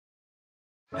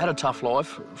I had a tough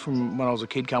life from when I was a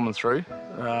kid coming through.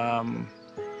 Learned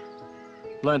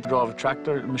to drive a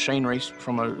tractor, machinery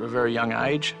from a very young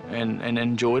age, and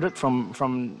enjoyed it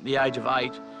from the age of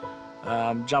 8,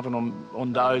 jumping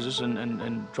on dozers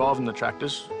and driving the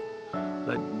tractors.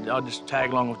 I'd just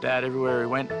tag along with Dad everywhere he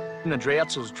went. In the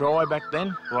droughts, it was dry back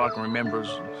then. What I can remember is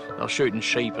I was shooting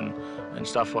sheep and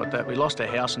stuff like that. We lost our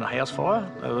house in a house fire.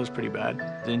 That was pretty bad.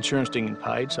 The insurance didn't get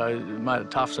paid, so it made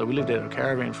it tough. So we lived out of a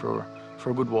caravan for a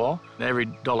good while. Every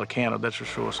dollar counted, that's for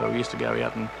sure. So we used to go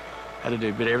out and had to do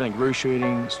a bit of everything: roo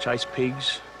shootings, chase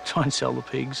pigs, try and sell the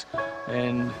pigs,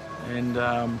 and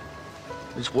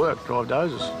just work, drive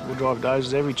dozers. We'll drive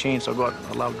dozers every chance I got.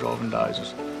 I love driving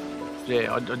dozers.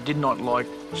 Yeah, I did not like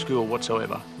school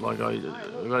whatsoever. Like,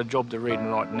 I've got a job to read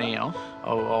and write now.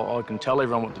 I can tell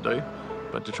everyone what to do,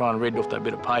 but to try and read off that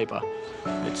bit of paper,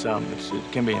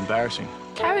 it can be embarrassing.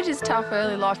 Cabbage's tough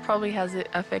early life probably has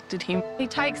affected him. He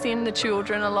takes in the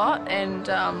children a lot and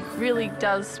really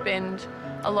does spend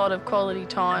a lot of quality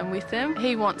time with them.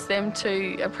 He wants them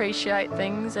to appreciate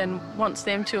things and wants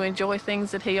them to enjoy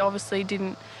things that he obviously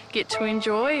didn't get to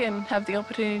enjoy and have the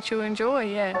opportunity to enjoy,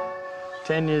 yeah.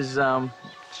 Tanya's,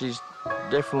 she's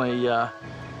definitely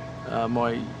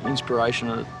my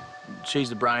inspiration. She's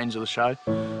the brains of the show,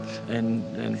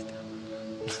 and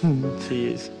she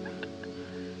is.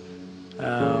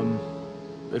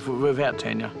 If without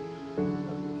Tanya,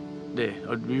 yeah,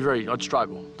 I'd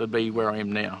struggle to be where I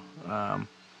am now.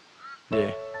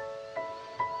 Yeah.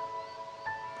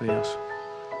 What else?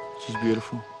 She's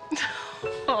beautiful.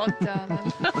 Oh,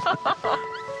 darling.